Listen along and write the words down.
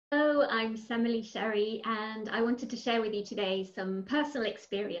Hello, I'm Semele Xerri, and I wanted to share with you today some personal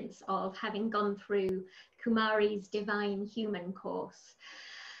experience of having gone through Kumari's Divine Human course.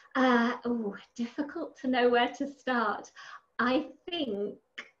 Difficult to know where to start. I think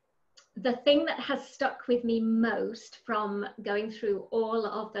the thing that has stuck with me most from going through all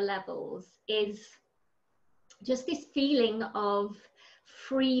of the levels is just this feeling of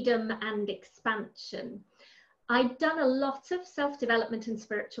freedom and expansion. I'd done a lot of self-development and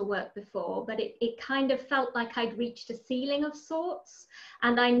spiritual work before, but it kind of felt like I'd reached a ceiling of sorts.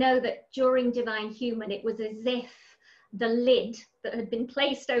 And I know that during Divine Human, it was as if the lid that had been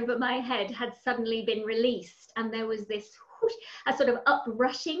placed over my head had suddenly been released. And there was this whoosh, a sort of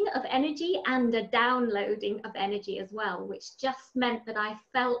uprushing of energy and a downloading of energy as well, which just meant that I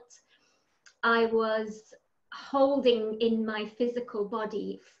felt I was holding in my physical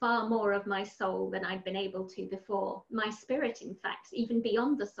body far more of my soul than I'd been able to before. My spirit, in fact, even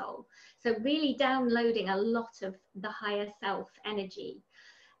beyond the soul. So really downloading a lot of the higher self energy.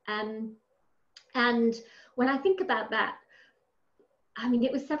 And when I think about that, I mean,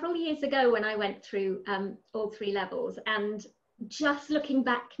 it was several years ago when I went through all three levels, and just looking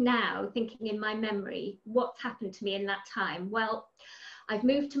back now, thinking in my memory, what's happened to me in that time? Well, I've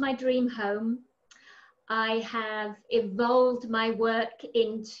moved to my dream home. I have evolved my work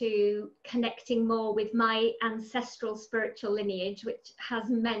into connecting more with my ancestral spiritual lineage, which has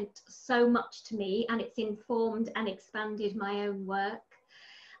meant so much to me, and it's informed and expanded my own work.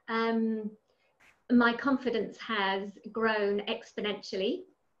 My confidence has grown exponentially,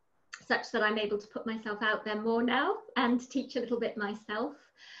 such that I'm able to put myself out there more now and teach a little bit myself.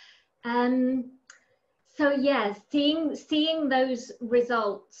 So yes, seeing those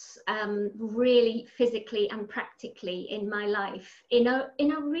results really physically and practically in my life in a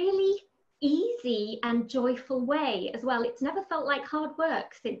really easy and joyful way as well. It's never felt like hard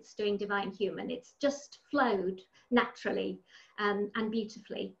work since doing Divine Human. It's just flowed naturally and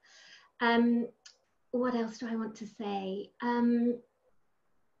beautifully. What else do I want to say?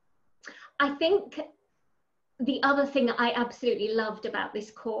 I think the other thing that I absolutely loved about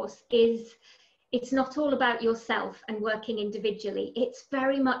this course is it's not all about yourself and working individually. It's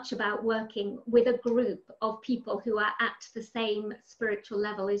very much about working with a group of people who are at the same spiritual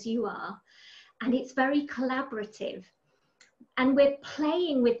level as you are. And it's very collaborative. And we're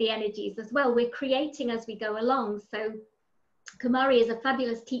playing with the energies as well. We're creating as we go along. So Kumari is a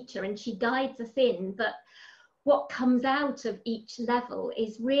fabulous teacher and she guides us in, but what comes out of each level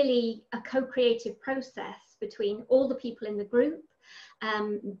is really a co-creative process between all the people in the group,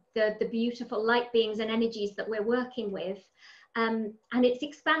 the beautiful light beings and energies that we're working with, and it's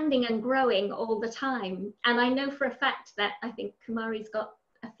expanding and growing all the time. And I know for a fact that I think Kumari's got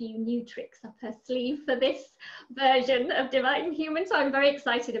a few new tricks up her sleeve for this version of Divine Human, so I'm very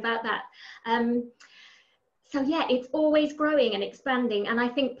excited about that. So yeah, it's always growing and expanding, and I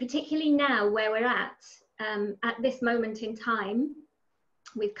think particularly now where we're at this moment in time,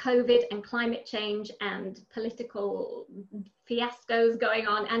 with COVID and climate change and political fiascos going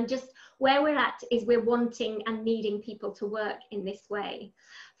on, and just where we're at is we're wanting and needing people to work in this way.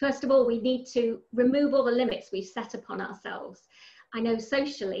 First of all, we need to remove all the limits we've set upon ourselves. I know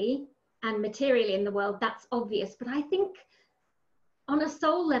socially and materially in the world that's obvious, but I think on a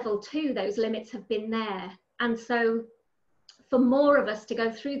soul level too, those limits have been there. And so for more of us to go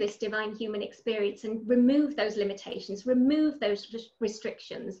through this Divine Human experience and remove those limitations, remove those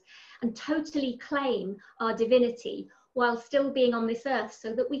restrictions, and totally claim our divinity while still being on this earth,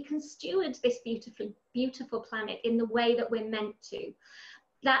 so that we can steward this beautiful planet in the way that we're meant to.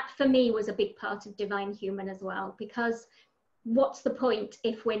 That for me was a big part of Divine Human as well, because what's the point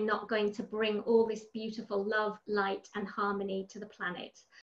if we're not going to bring all this beautiful love, light and harmony to the planet?